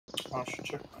I should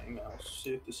check my emails,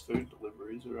 see if this food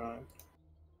delivery's arrived.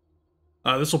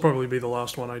 This will probably be the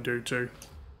last one I do too.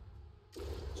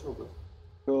 It's all good.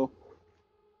 Cool.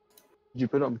 Did you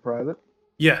put it on private?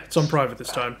 Yeah, it's on private this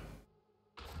time.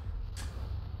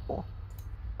 Oh.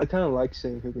 I kind of like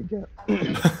seeing who we get.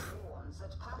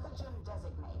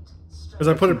 Because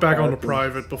I put it back onto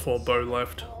private before Bo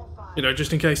left. You know,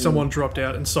 just in case someone dropped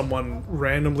out and someone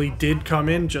randomly did come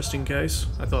in, just in case.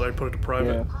 I thought I'd put it to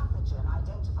private.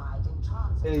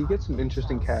 Yeah, you get some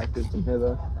interesting characters in here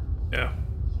though. Yeah.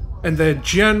 And they're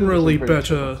generally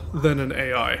better than an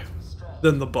AI,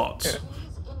 than the bots. Yeah.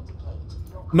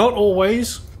 Not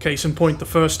always. Case in point, the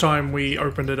first time we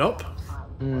opened it up.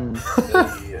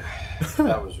 Yeah,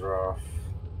 that was rough.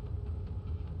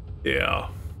 Yeah.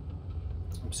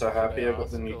 I'm so happy I got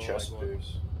the new chest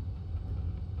boost.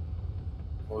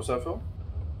 What was that, Phil?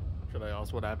 Should I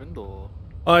ask what happened, or...?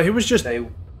 He was just They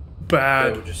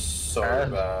bad. were just so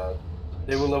bad.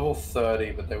 They were level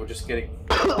 30, but they were just getting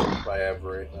by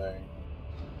everything.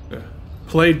 Yeah.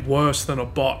 Played worse than a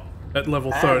bot at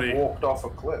level 30. And walked off a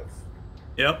cliff.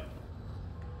 Yep.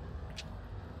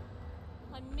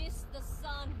 I miss the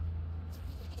sun.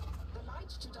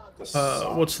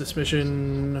 What's this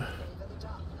mission?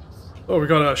 Oh, we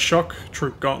got a shock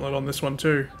troop gauntlet on this one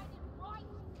too.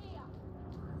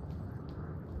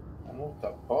 I wonder if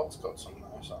that bot's got some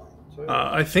nice on it too.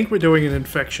 I think we're doing an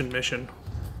infection mission.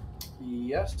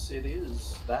 Yes, it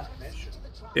is that mission.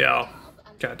 Yeah.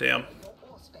 Goddamn.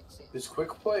 Is quick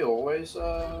play always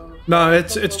No,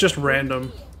 it's just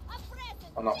random.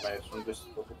 I'm not made from just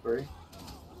level 3.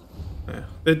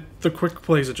 Yeah. The quick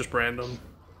plays are just random.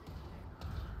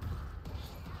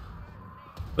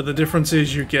 But the difference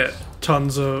is you get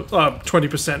tons of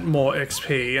 20% more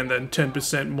XP and then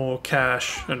 10% more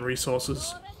cash and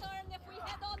resources.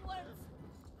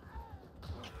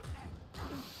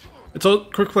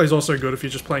 Quick play is also good if you're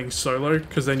just playing solo,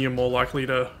 because then you're more likely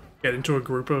to get into a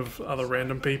group of other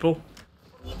random people.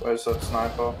 Where's that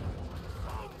sniper?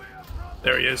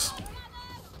 There he is.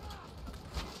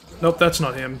 Nope, that's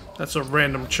not him. That's a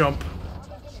random chump.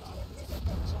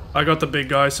 I got the big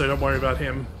guy, so don't worry about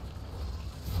him.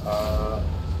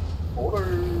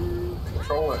 Auto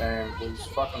controller aim was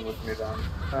fucking with me then.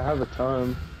 I have a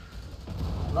time.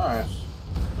 Nice.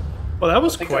 Well, that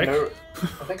was I think quick.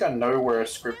 I think I know where a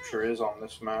scripture is on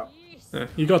this map. Yeah,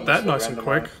 you got that nice and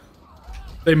quick.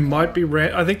 They might be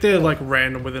I think they're like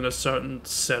random within a certain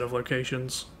set of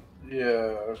locations.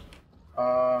 Yeah.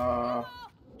 Oh,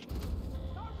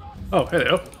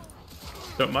 hello.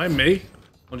 Don't mind me.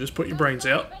 I'll just put your brains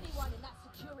out.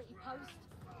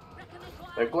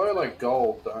 They glow like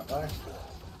gold, don't they?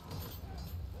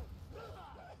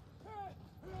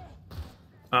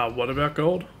 What about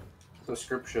gold? The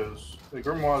scriptures. The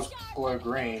grimoires glow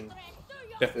green.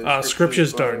 Yeah,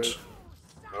 scriptures don't.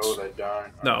 No, they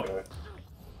don't. No. Okay.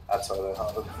 That's how they're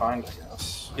harder to find, I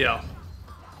guess. Yeah.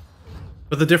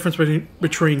 But the difference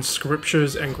between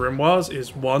scriptures and grimoires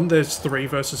is, one, there's 3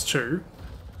 versus 2,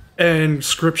 and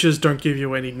scriptures don't give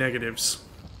you any negatives.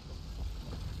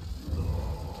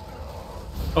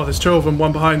 Oh, there's 2 of them,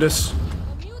 one behind us.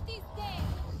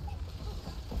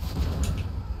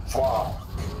 Fuck.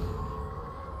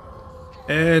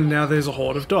 And now there's a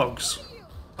horde of dogs.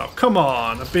 Oh, come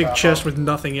on, a big chest with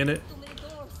nothing in it.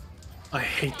 I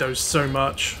hate those so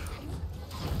much.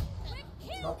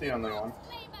 Not the only one.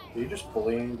 Are you just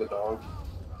bullying the dog?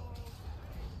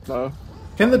 No.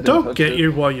 Can the dog get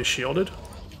you while you're shielded?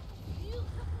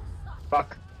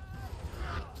 Fuck.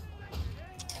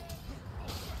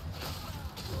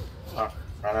 Oh,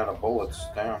 ran out of bullets.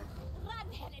 Damn.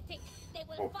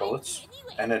 Well, bullets?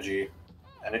 Energy.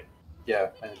 Yeah,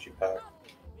 energy pack.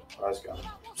 Rise gun.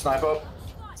 Sniper!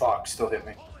 Fuck, still hit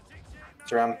me.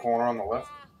 It's around the corner on the left.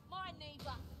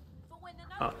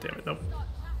 Oh, damn it, nope.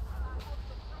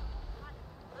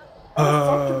 How the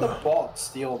fuck did the bot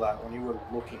steal that when you were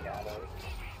looking at it?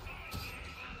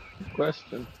 Good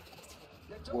question.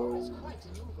 Whoa.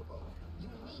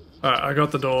 Alright, I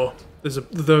got the door.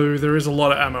 Though there is a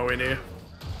lot of ammo in here.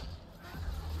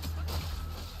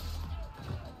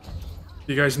 If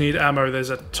you guys need ammo, there's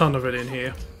a ton of it in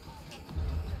here.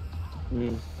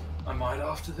 I might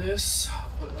after this.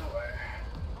 Put it that way.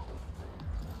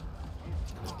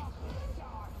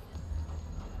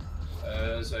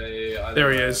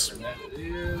 There he is.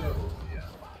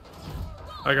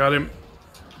 I got him.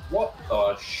 What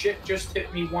the shit just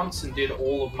hit me once and did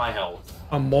all of my health?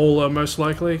 A molar, most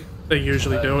likely. They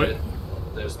usually do it.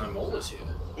 There's no molars here.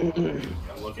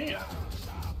 I'm looking at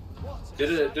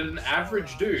it. Did an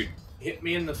average dude hit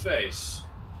me in the face,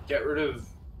 get rid of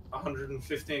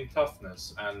 115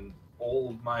 toughness and all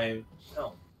of my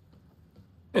health?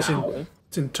 Ow.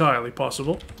 It's entirely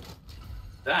possible.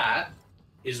 That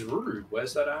is rude.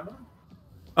 Where's that ammo?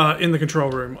 In the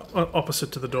control room,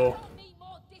 opposite to the door. Need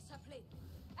more discipline.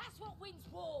 That's what wins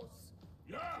wars.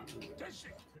 Yeah,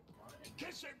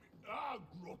 kiss it. Ah,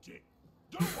 grot it.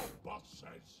 Do what boss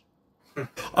says.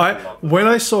 When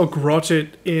I saw "grot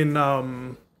it" in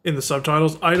the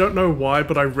subtitles, I don't know why,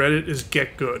 but I read it as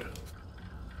 "get good."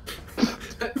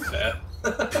 Fair.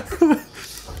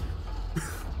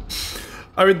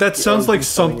 I mean, that sounds like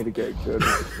something to get good.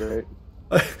 That's great.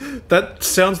 that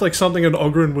sounds like something an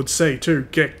Ogryn would say too.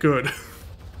 Get good.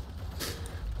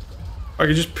 I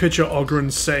can just picture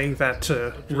Ogryn saying that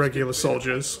to regular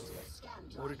soldiers.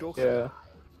 What are you talking Yeah.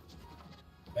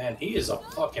 Man, he is a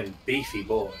fucking beefy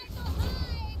boy.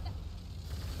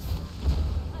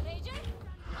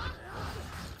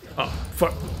 Oh,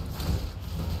 fuck.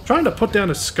 Trying to put down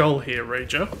a skull here,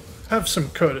 Rager. Have some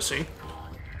courtesy.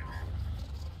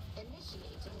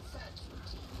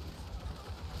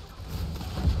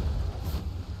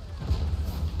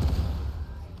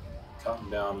 Cutting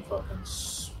down fucking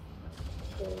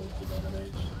skulls with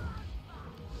enemies.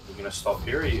 We're gonna stop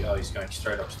here? Oh, he's going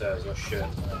straight upstairs. Oh shit.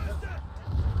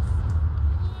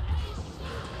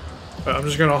 Right, I'm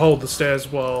just gonna hold the stairs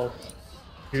while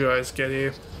you guys get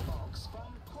here.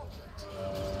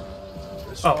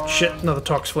 This Oh one. shit, another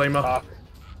Tox Flamer.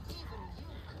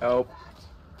 Help.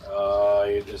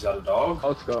 Is that a dog?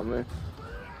 Oh, it's got me.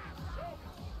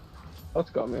 Oh, it's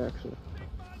got me, actually.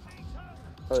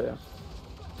 Oh, yeah.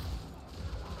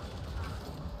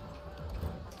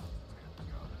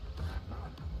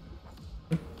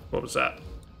 What was that?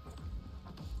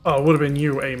 Oh, it would have been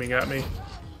you aiming at me.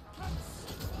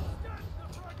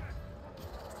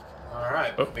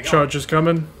 Alright, Oh, moving on. charge is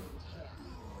coming.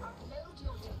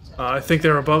 I think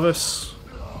they're above us.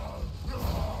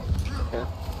 Yeah.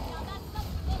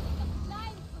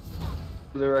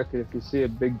 I reckon if you see a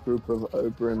big group of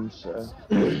Ogrins,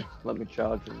 let me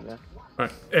charge them, yeah.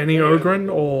 Right. Any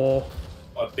Ogryn or...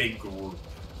 A big group.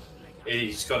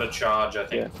 He's got to charge, I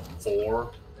think,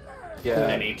 4 Yeah.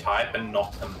 any type and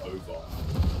knock them over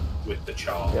with the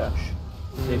charge. Yeah.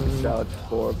 You need to charge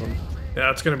 4 of them.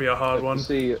 Yeah, it's gonna be a hard If you one.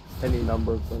 see any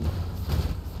number of them.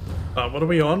 What are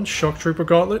we on? Shock Trooper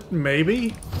Gauntlet?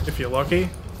 Maybe? If you're lucky.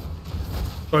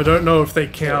 I don't know if they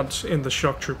count in the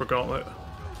Shock Trooper Gauntlet.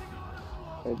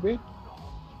 Maybe?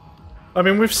 I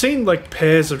mean, we've seen, like,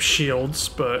 pairs of shields,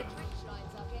 but...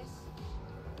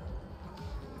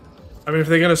 I mean, if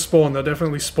they're gonna spawn, they'll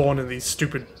definitely spawn in these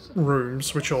stupid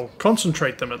rooms, which will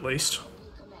concentrate them at least.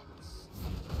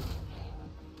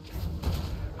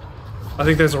 I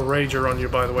think there's a Rager on you,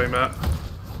 by the way, Matt.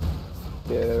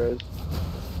 Yeah, there is.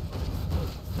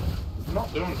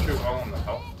 Not doing too well on the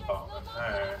health department.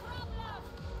 No.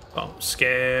 Oh,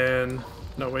 scan.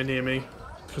 Nowhere near me.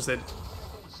 Because they're...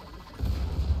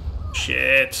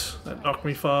 Shit. That knocked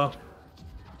me far.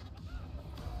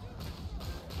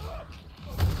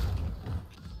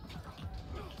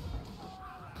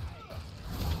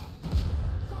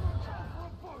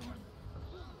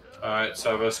 Alright,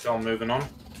 so we're still moving on.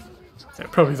 Yeah,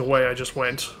 probably the way I just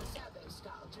went.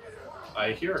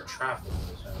 I hear a trap.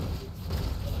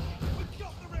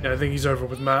 Yeah, I think he's over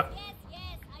with Matt.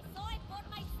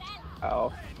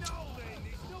 Ow.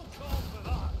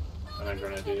 And a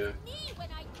grenadier.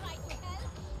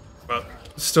 But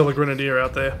still a Grenadier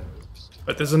out there.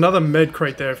 But there's another med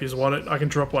crate there if you want it. I can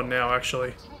drop one now,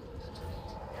 actually.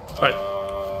 Right.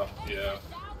 Yeah.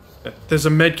 Yeah, there's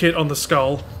a med kit on the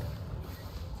skull.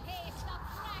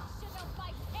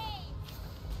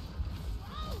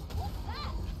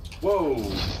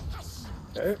 Whoa!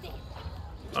 Okay.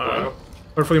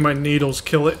 Hopefully my needles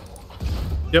kill it.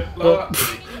 Yep. Well,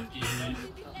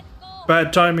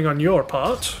 bad timing on your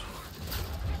part.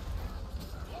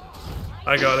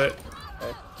 I got it.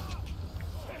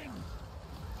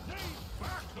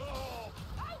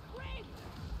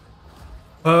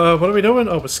 What are we doing?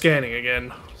 Oh, we're scanning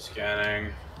again.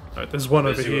 Scanning. Alright, there's one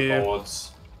over Busy with here.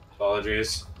 boards.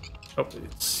 Apologies. Oh,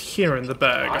 it's here in the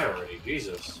bag. Die already,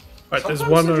 Jesus. Right, there's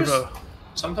Sometimes one they over.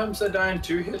 Sometimes they die in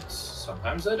 2 hits,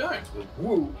 sometimes they don't.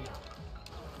 Woo!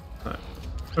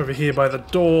 Over here by the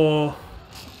door.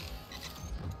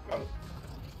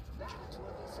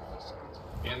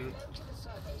 In.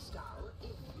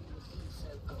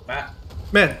 Matt.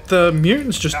 Man, the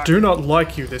mutants just do not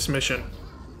like you this mission.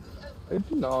 They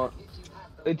do not.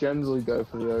 They generally go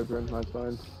for the Ogryn, I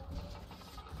find.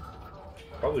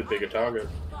 Probably bigger target.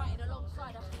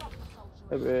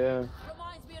 Maybe, yeah.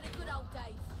 Reminds me of the good old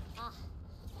days. Ah,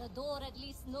 the door at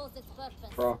least knows its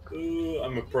purpose. Rock.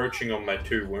 I'm approaching on my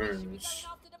 2 wounds.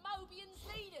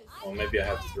 Or maybe I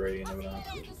have 3, you never know.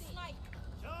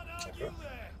 Okay.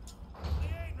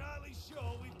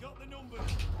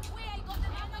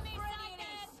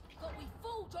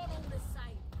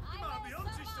 be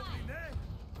onto something there.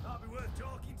 Might be worth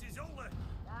talking to Zola.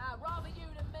 Ah, rather you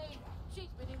than me. She's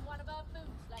been in one of her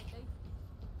moods lately.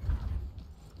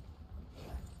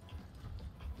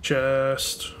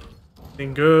 Chest.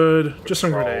 Being good. Just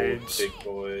some Roll, grenades. big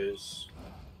boys.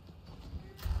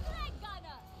 Leg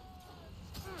gunner.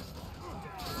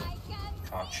 I can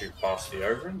Can't shoot past the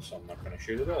overrun, so I'm not going to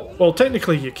shoot at all. Well,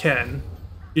 technically you can.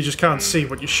 You just can't see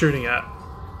what you're shooting at.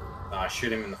 Nah,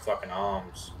 shoot him in the fucking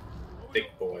arms. Big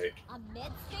boy. a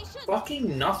med station.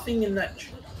 Fucking nothing in that.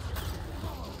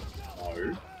 No.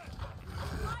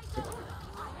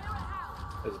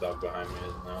 There's a dog behind me,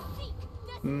 isn't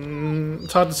there?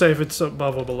 It's hard to say if it's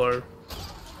above or below.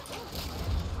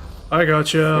 I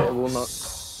gotcha. Yeah, it will not.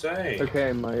 Say.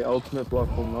 Okay, my ultimate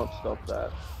block will not stop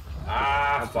that.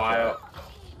 Ah, fire.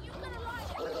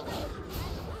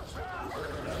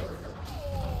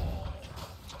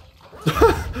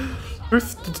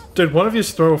 Did one of you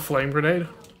throw a flame grenade?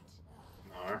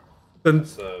 No. Then,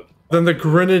 That's a then the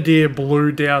grenadier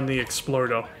blew down the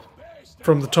exploder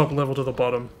from the top level to the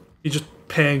bottom. He just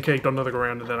pancaked onto the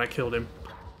ground and then I killed him.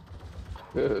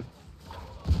 Good.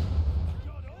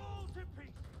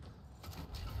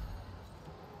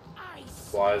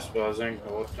 flies buzzing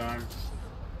all the time.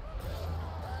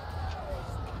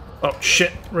 Oh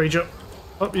shit, Ranger.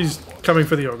 Oh, he's coming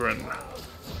for the Ogren.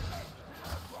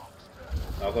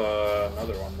 Another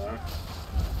one there.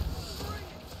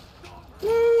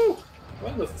 Woo!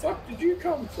 Where the fuck did you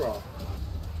come from?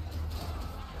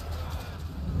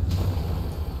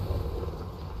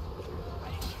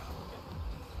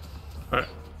 Alright.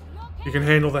 You can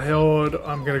handle the horde.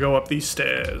 I'm gonna go up these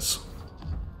stairs.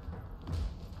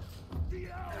 Ow,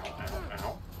 ow,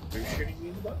 ow. Who's shooting me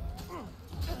in the butt?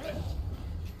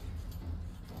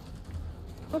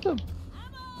 What the? Ooh,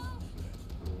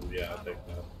 yeah, I'll take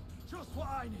that. Just what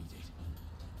I needed.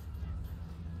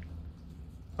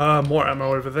 More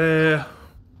ammo over there.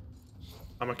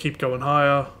 I'm gonna keep going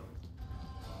higher.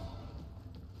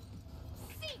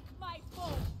 Seek my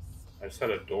foes. I just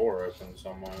had a door open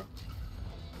somewhere.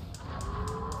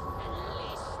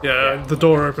 Yeah, the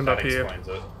door opened That up here. explains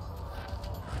it.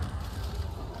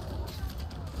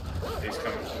 He's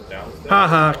coming from downstairs.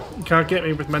 Haha, you can't get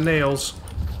me with my nails.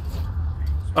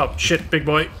 Oh shit, big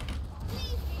boy.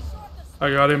 I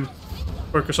got him.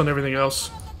 Focus on everything else.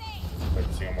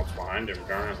 Focusing on what's behind him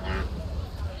currently.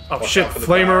 Oh Watch shit, out for the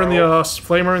flamer in the barrel. ass,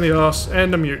 flamer in the ass,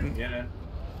 and a mutant. Yeah.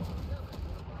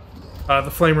 The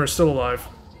flamer is still alive.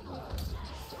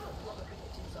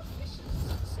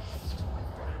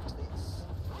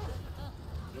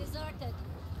 Deserted.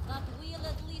 But we'll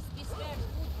at least be spared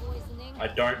food poisoning. I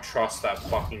don't trust that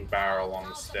fucking barrel on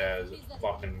the stairs. It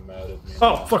fucking murdered me.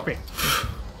 Oh, fuck me.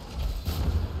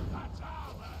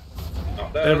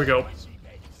 Not There we go.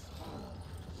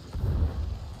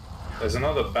 There's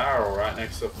another barrel right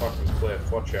next to the fucking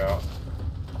cliff. Watch out.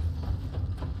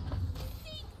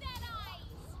 Seek that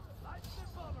eyes.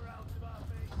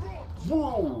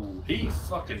 Whoa! He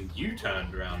fucking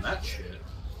U-turned around that shit.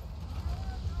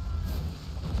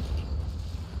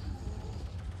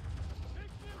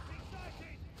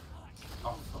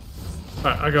 Oh, fuck.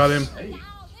 Alright, I got him. Hey. Now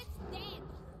let's dance.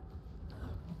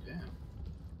 Damn.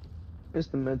 It's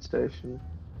the mid station.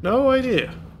 No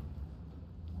idea.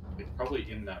 They're probably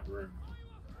in that room.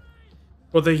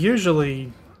 Well, they're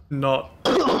usually not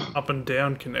up and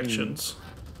down connections.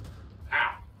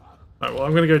 Ow! Alright, well,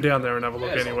 I'm gonna go down there and have a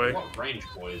look There's anyway. a lot of range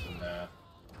boys in there.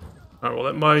 Alright, well,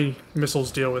 let my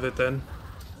missiles deal with it then.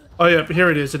 Oh yeah, here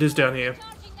it is. It is down here.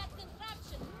 Charging that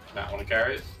contraption. Matt, wanna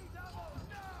carry it?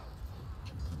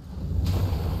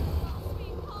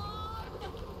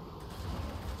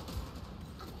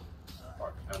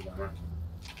 Fuck, hang on.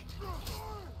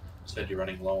 Said you're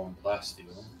running low on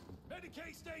plasteel.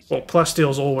 Medicaid station. Well,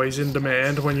 plasteel's always in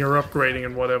demand when you're upgrading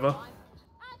and whatever. Aren't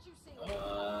you seeing?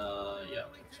 Yeah.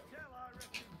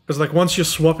 Because, like, once you're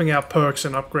swapping out perks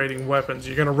and upgrading weapons,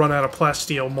 you're gonna run out of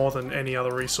plasteel more than any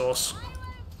other resource.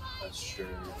 That's true.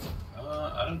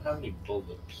 I don't have any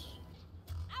bullets.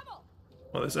 Ammo.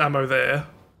 Well, there's ammo there.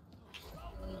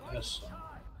 There's some.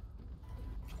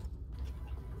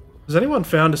 Has anyone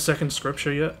found a second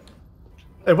scripture yet?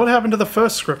 Hey, what happened to the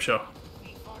first scripture?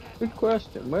 Good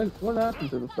question. What happened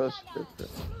to the first scripture?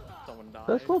 Someone Did I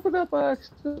died. swap it up by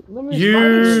accident? Let me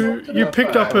You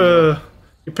picked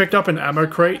up an ammo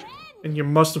crate, and you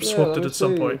must have swapped it at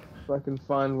some point. If I can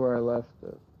find where I left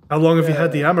it. How long have you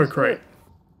had the Yeah, ammo it's crate?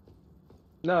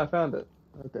 No, I found it.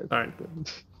 Okay. Alright.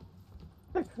 good.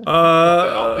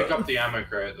 I'll pick up the ammo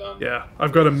crate then. Yeah,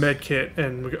 I've got a med kit,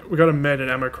 and we got a med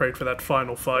and ammo crate for that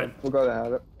final fight. Forgot I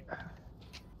had it.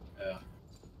 Yeah.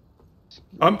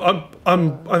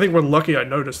 I think we're lucky I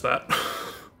noticed that.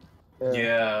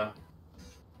 Yeah.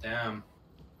 Damn.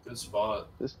 Good spot.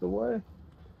 This the way?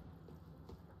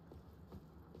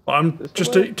 I'm This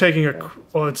just way? taking a. Yeah.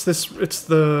 Well, it's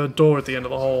the door at the end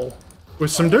of the hall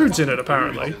with some dudes in it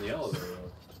apparently. In the elevator.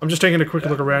 I'm just taking a quick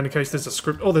look around in case there's a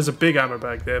script. Oh, there's a big ammo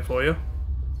bag there for you.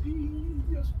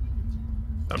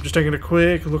 I'm just taking a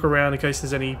quick look around in case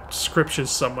there's any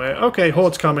scriptures somewhere. Okay,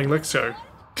 Horde's coming, let's go.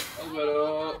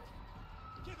 Elevator.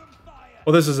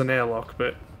 Well, this is an airlock,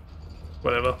 but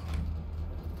whatever.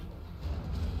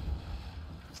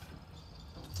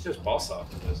 It's just boss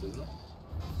after this, isn't it?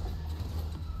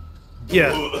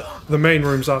 Yeah, the main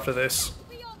room's after this.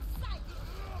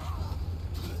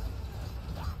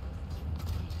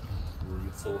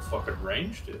 Room full of fucking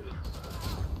range, dude.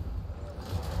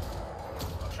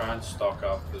 I'll try and stock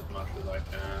up as much as I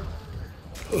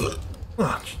can.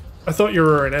 Ah, I thought you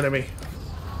were an enemy.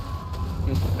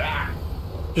 Ah!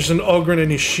 Just an Ogren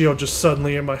and his shield just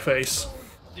suddenly in my face.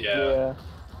 Yeah.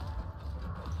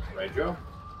 Radio?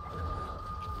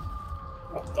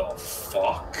 What the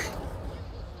fuck?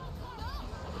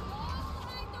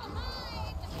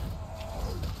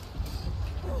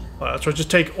 So I just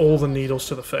take all the needles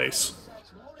to the face.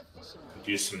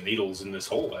 Use some needles in this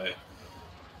hallway.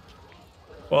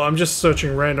 Well, I'm just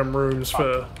searching random rooms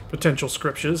for potential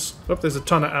scriptures. Oh, there's a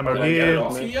ton of ammo Did I get it here.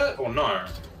 off you yet, or no?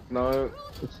 No,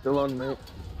 it's still on me.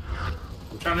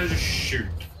 I'm trying to just shoot.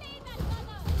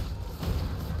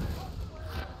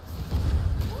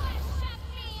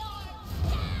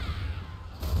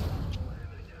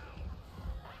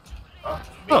 Oh,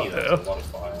 That's yeah. a lot of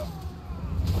fire.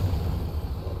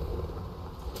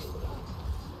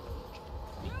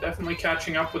 Definitely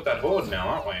catching up with that horde now,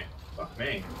 aren't we? Fuck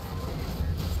me.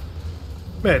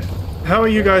 Man, how are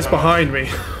you guys behind me?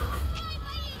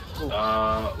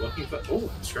 Looking for... Oh,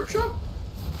 scripture?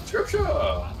 Scripture!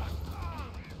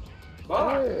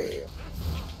 Fuck! Hey.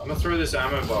 I'm gonna throw this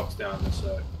ammo box down in a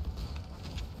sec.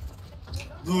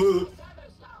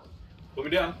 Put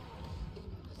me down.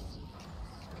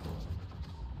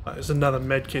 There's another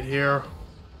medkit here.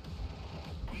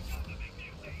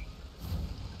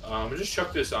 We'll just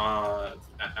chuck this ammo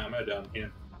down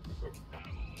here.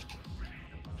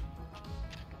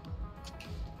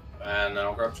 And then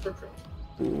I'll grab scripture.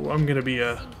 Ooh, I'm gonna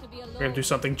do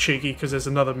something cheeky because there's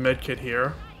another medkit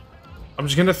here. I'm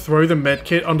just gonna throw the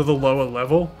medkit under the lower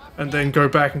level and then go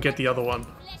back and get the other one.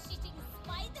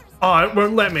 Oh, it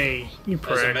won't let me. You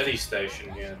There's a prick. medi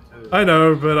station here too. I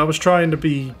know, but I was trying to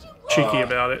be cheeky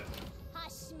about it.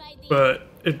 But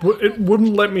it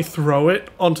wouldn't let me throw it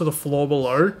onto the floor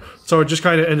below, so it just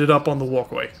kind of ended up on the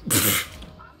walkway.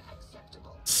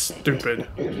 Stupid.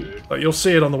 But you'll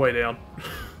see it on the way down.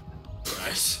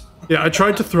 Nice. Yeah, I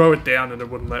tried to throw it down and it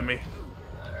wouldn't let me.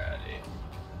 Alrighty.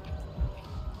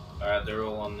 Alright, they're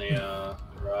all on the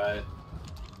right.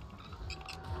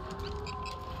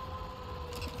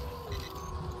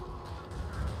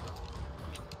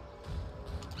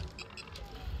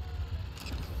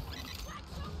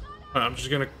 I'm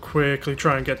just gonna quickly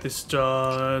try and get this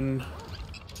done.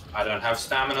 I don't have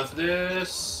stamina for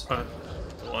this.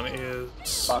 One is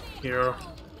Fuck. here.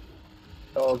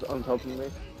 Dog's on top of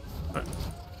me.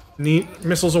 Neat.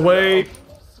 Missiles away.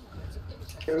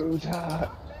 Good.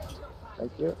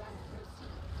 Thank you.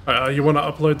 You want to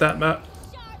upload that, Matt?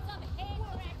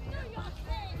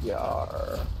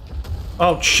 Yar.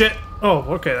 Oh, shit. Oh,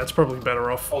 okay, that's probably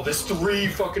better off. Oh, there's 3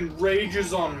 fucking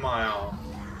rages on my arm.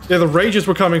 Yeah, the rages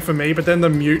were coming for me, but then the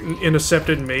mutant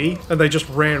intercepted me, and they just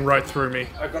ran right through me.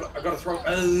 I gotta throw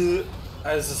as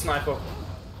a sniper.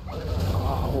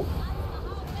 Oh.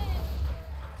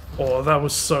 Oh, that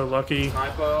was so lucky.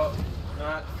 Sniper.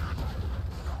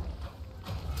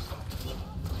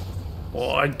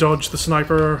 Oh, I dodged the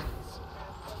sniper.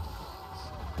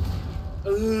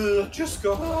 Just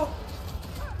got up.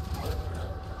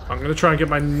 I'm gonna try and get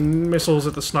my missiles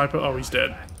at the sniper. Oh, he's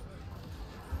dead.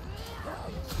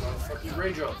 Fucking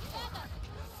rage up.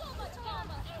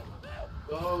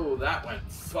 Oh, that went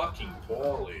fucking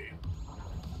poorly.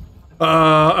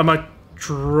 I might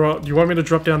drop. Do you want me to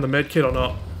drop down the med kit or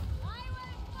not?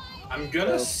 I'm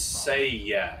gonna say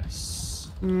yes.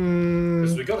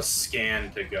 Because we got a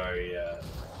scan to go yet.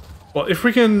 Well, if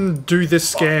we can do this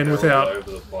scan Fuck, they're all without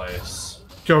over the place.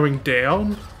 going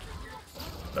down.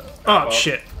 Oh,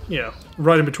 shit. Yeah,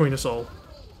 right in between us all.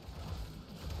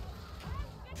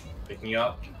 Pick me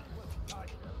up.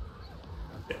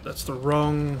 Yeah, that's the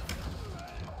wrong...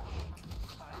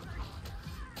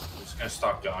 I'm just gonna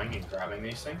start going and grabbing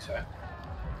these things, eh?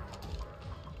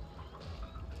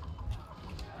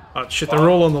 Oh, shit, they're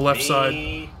all on the left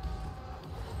side.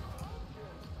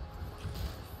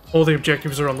 All the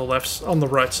objectives are on the left, on the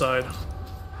right side.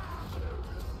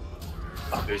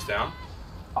 Who's down?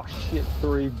 Oh shit,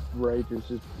 3 rages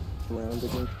just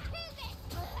surrounded me.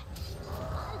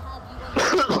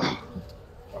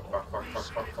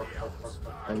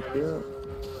 Thank you.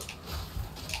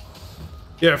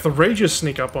 Yeah, if the rages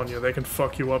sneak up on you, they can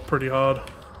fuck you up pretty hard.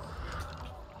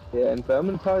 Yeah, in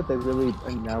Vermintide, they really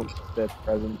announce their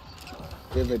presence.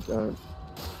 Here they don't.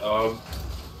 Alright,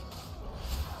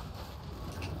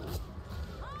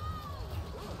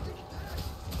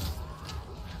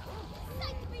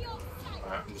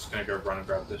 I'm just gonna go run and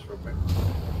grab this real quick.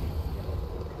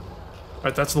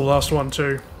 Alright, that's the last one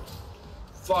too.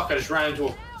 Fuck, I just ran into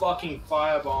a fucking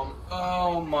firebomb.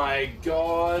 Oh my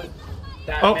god.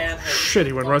 That Oh, man has shit,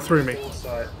 he went right through me.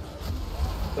 foresight.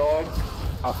 Dog.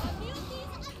 Oh,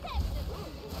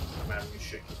 I'm having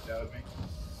shit kicked out of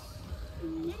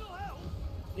me.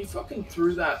 He fucking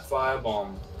threw that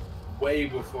firebomb way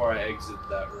before I exited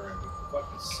that room. You can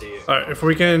fucking see it. Alright, if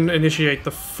we can initiate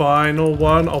the final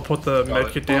one, I'll put the Got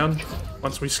medkit it. down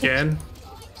once we scan.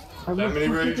 I'm That a many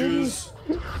fucking rages.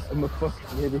 idiot. I'm a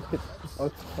fucking idiot. I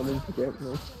was coming to get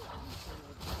me.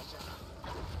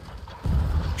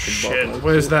 Shit,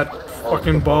 where's that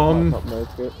fucking bomb? Not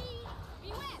make it.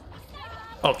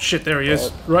 Oh shit, there he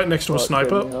is. Right next to a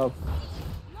sniper.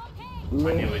 I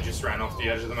nearly just ran off the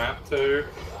edge of the map too.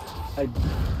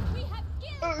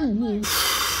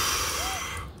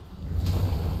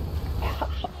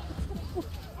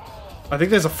 I think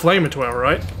there's a flamer to our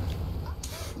right.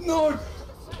 No!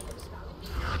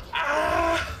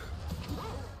 Ah!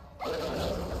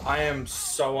 I am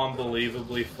so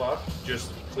unbelievably fucked.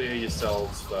 Just clear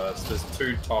yourselves first. There's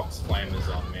 2 tox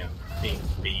flamers on me. I'm being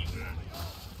beaten.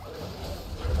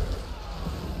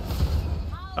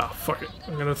 Ah, fuck it.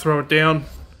 I'm gonna throw it down.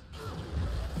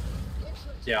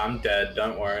 Yeah, I'm dead.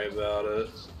 Don't worry about it.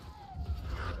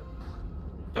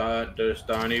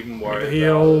 Don't even worry The about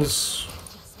heals.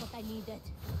 Just what I needed.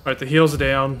 Alright, the heals are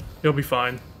down. He'll be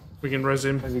fine. We can res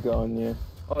him. Where's he going, yeah?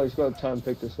 Oh, he's got time to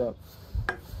pick this up.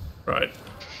 Right.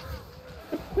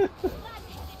 it.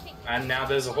 And now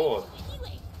there's a horde.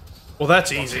 Well,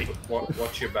 that's easy.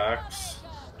 Watch your backs.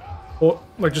 Or,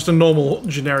 like, just a normal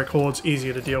generic horde's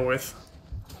easier to deal with.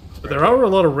 But there are a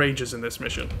lot of rages in this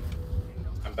mission.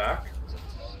 I'm back.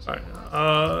 Alright,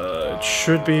 it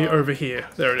should be over here.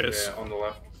 There it is. Yeah, on the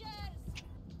left.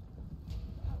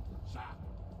 Can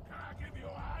I give you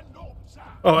a hand up, sir?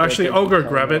 Oh, actually, Yeah, I'll go take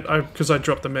grab your it. Because I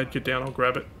dropped the medkit down, I'll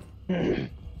grab it. And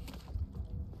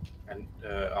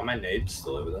are my nades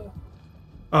still over there?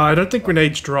 I don't think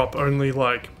grenades drop, only,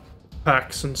 like,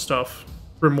 packs and stuff.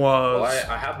 Grimoires. Well,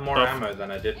 I have more stuff. ammo than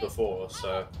I did before,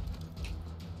 so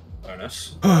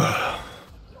bonus.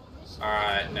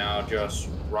 Alright, now just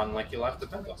run like your life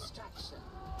depends on it.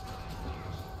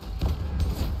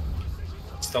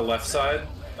 It's the left side?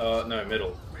 No,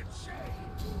 middle.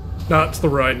 No, it's the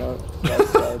right. No,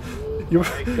 that's bad. You-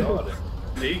 My god.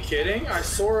 Are you kidding? I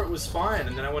saw it was fine,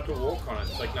 and then I went to walk on it.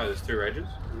 It's like, no, there's 2 rages.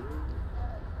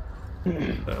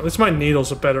 At least my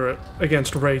needles are better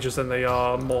against rages than they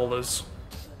are maulers.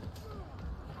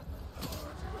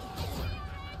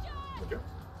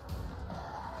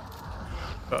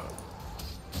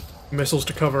 Missiles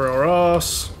to cover our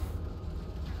ass.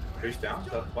 Who's down?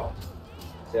 Is that the bot?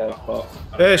 Yeah, but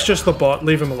I don't It's care. just the bot,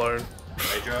 leave him alone.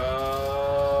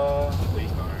 Rager. Please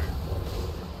don't.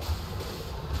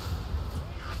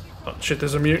 Oh shit,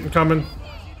 there's a mutant coming.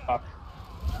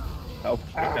 help.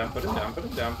 Put him down, put him down, put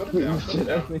him down, put him down, put him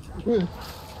down.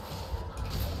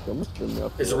 Almost bring me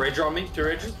up Is a here. Rager on me? 2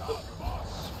 Ragers?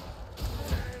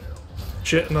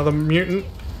 Shit, another mutant.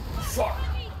 Fuck!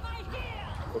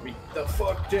 Put me the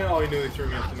fuck down. He nearly threw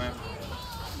me off the map.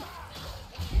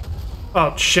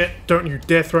 Oh shit, don't you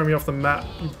dare throw me off the map,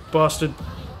 you bastard.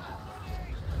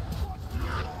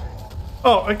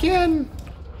 Oh, again?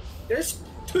 There's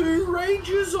 2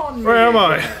 Ragers on me! Where am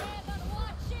I? again.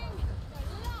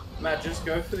 Matt, just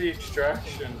go for the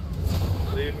extraction.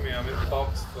 Leave me, I'm in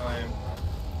Tox Flame.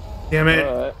 Damn it,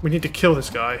 Alright. we need to kill this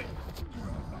guy.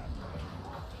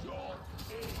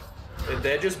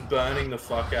 They're just burning the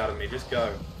fuck out of me. Just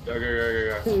go. Go, go, go,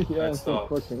 go, go. Yeah, Don't I'm stop.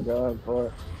 fucking going for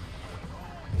it.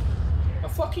 A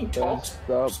fucking Don't Tox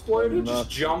stop, exploder I'm just not-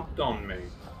 jumped on me.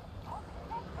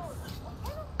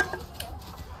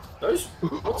 Those.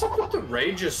 What's up with the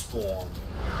Rager spawn?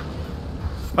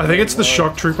 I think it's the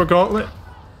shock trooper gauntlet.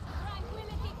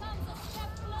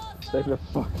 Stay the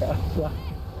fuck out of that.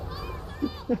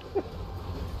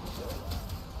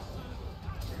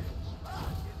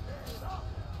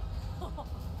 Oh,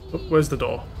 where's the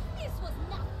door?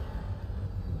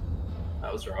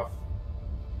 That was rough.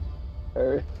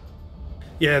 Hey,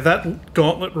 Yeah, that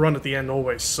gauntlet run at the end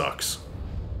always sucks.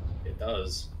 It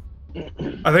does.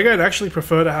 I think I'd actually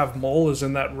prefer to have Maulers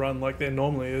in that run like there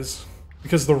normally is.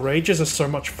 Because the Rages are so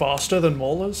much faster than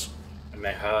Maulers. And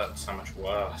they hurt so much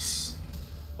worse.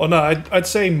 Oh no, I'd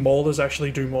say Maulers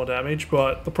actually do more damage,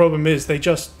 but the problem is they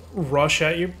just rush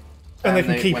at you. And they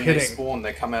can keep when hitting. They spawn,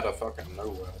 they come out of fucking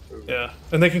nowhere, too. Yeah,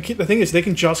 and they can keep. The thing is, they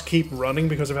can just keep running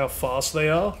because of how fast they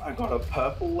are. I got a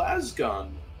purple las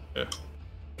gun. Yeah.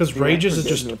 Because Rages are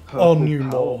just on you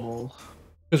more.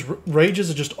 Because Rages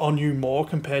are just on you more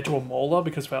compared to a Mauler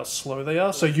because of how slow they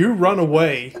are. So you run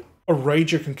away, a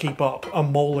Rager can keep up, a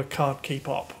Mauler can't keep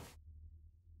up.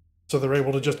 So they're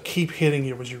able to just keep hitting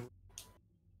you as you